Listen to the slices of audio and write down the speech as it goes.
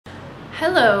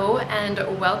Hello and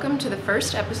welcome to the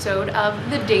first episode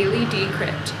of the Daily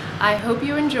Decrypt. I hope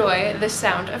you enjoy the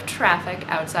sound of traffic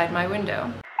outside my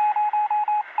window.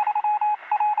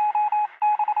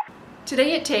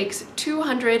 Today it takes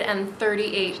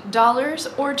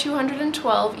 $238 or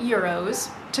 212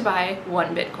 euros to buy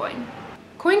one Bitcoin.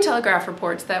 Cointelegraph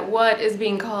reports that what is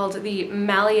being called the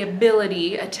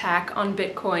Malleability attack on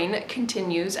Bitcoin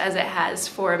continues as it has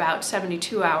for about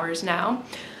 72 hours now.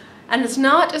 And it's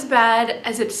not as bad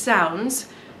as it sounds.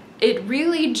 It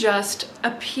really just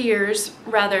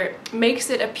makes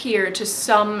it appear to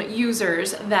some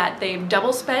users that they've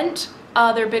double spent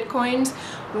their Bitcoins,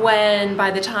 when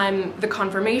by the time the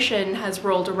confirmation has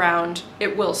rolled around,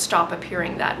 it will stop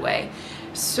appearing that way.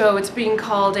 So it's being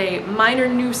called a minor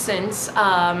nuisance,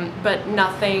 but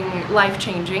nothing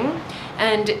life-changing.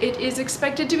 And it is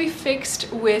expected to be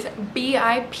fixed with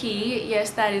BIP,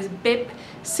 yes, that is BIP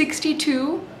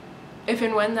 62, if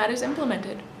and when that is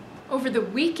implemented. Over the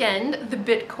weekend, the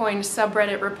Bitcoin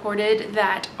subreddit reported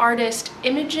that artist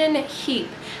Imogen Heap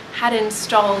had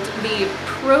installed the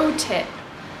ProTip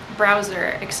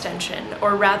browser extension,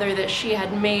 or rather that she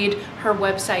had made her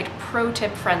website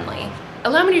ProTip friendly.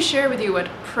 Allow me to share with you what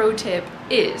ProTip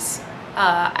is,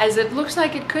 as it looks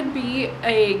like it could be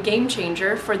a game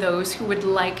changer for those who would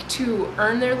like to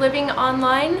earn their living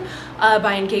online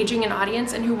by engaging an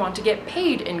audience and who want to get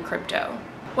paid in crypto.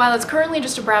 While it's currently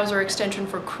just a browser extension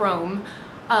for Chrome,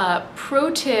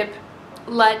 ProTip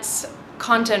lets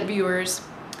content viewers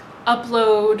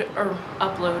load a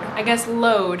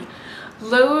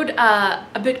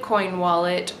Bitcoin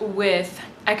wallet with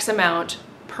X amount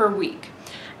per week.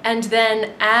 And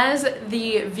then as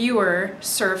the viewer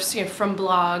surfs from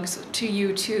blogs to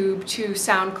YouTube to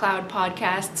SoundCloud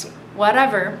podcasts,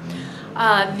 whatever,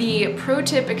 the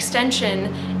ProTip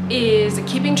extension is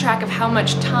keeping track of how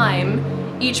much time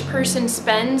each person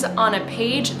spends on a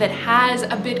page that has a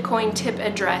Bitcoin tip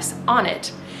address on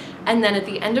it. And then at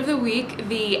the end of the week,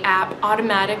 the app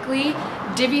automatically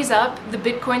divvies up the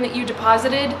Bitcoin that you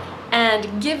deposited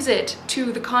and gives it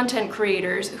to the content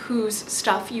creators whose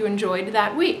stuff you enjoyed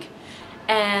that week.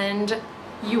 And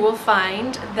you will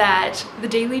find that the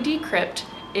Daily Decrypt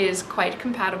is quite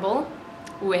compatible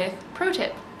with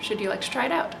ProTip, should you like to try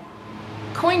it out.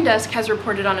 CoinDesk has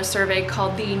reported on a survey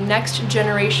called the Next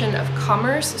Generation of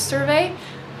Commerce survey,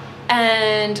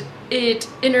 and it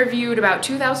interviewed about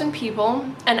 2,000 people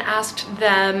and asked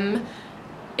them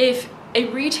if a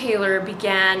retailer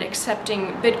began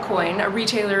accepting Bitcoin, a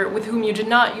retailer with whom you did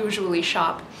not usually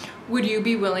shop, would you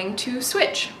be willing to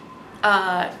switch,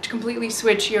 to completely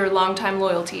switch your longtime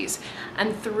loyalties?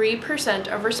 And 3%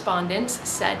 of respondents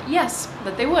said yes,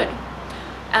 that they would.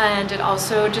 And it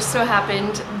also just so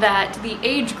happened that the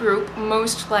age group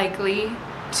most likely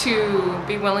to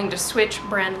be willing to switch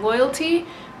brand loyalty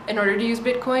in order to use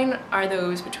Bitcoin are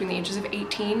those between the ages of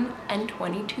 18 and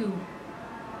 22.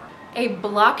 A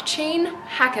blockchain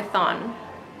hackathon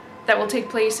that will take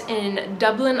place in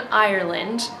Dublin,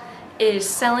 Ireland, is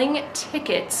selling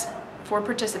tickets for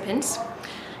participants.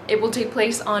 It will take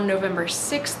place on November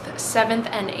 6th, 7th,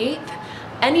 and 8th.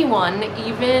 Anyone,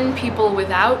 even people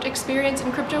without experience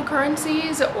in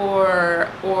cryptocurrencies or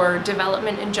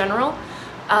development in general,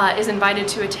 is invited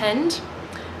to attend.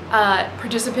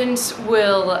 Participants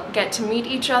will get to meet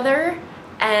each other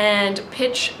and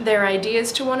pitch their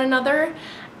ideas to one another,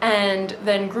 and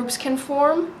then groups can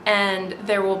form, and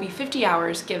there will be 50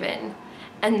 hours given.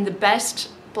 And the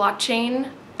best blockchain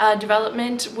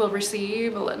development will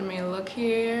receive, let me look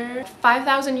here,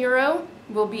 5,000 euro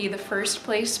will be the first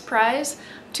place prize,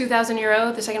 2,000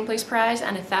 euro the second place prize,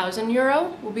 and 1,000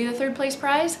 euro will be the third place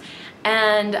prize.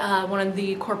 And one of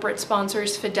the corporate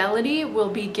sponsors, Fidelity, will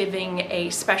be giving a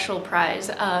special prize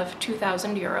of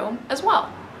 2,000 euro as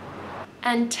well.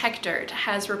 And TechDirt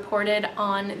has reported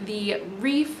on the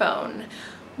Rephone,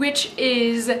 which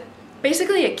is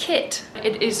basically a kit.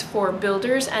 It is for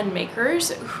builders and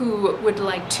makers who would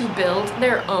like to build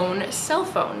their own cell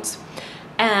phones.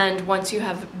 And once you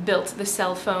have built the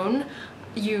cell phone,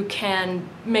 you can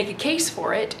make a case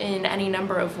for it in any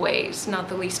number of ways, not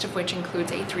the least of which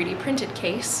includes a 3D printed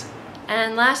case.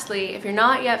 And lastly, if you're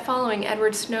not yet following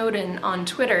Edward Snowden on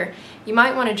Twitter, you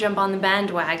might want to jump on the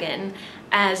bandwagon,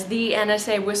 as the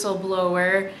NSA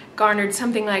whistleblower garnered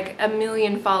something like 1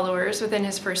 million followers within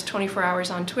his first 24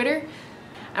 hours on Twitter.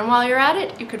 And while you're at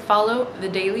it, you could follow the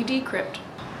Daily Decrypt.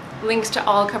 Links to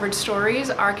all covered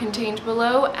stories are contained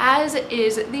below, as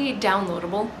is the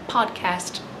downloadable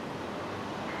podcast.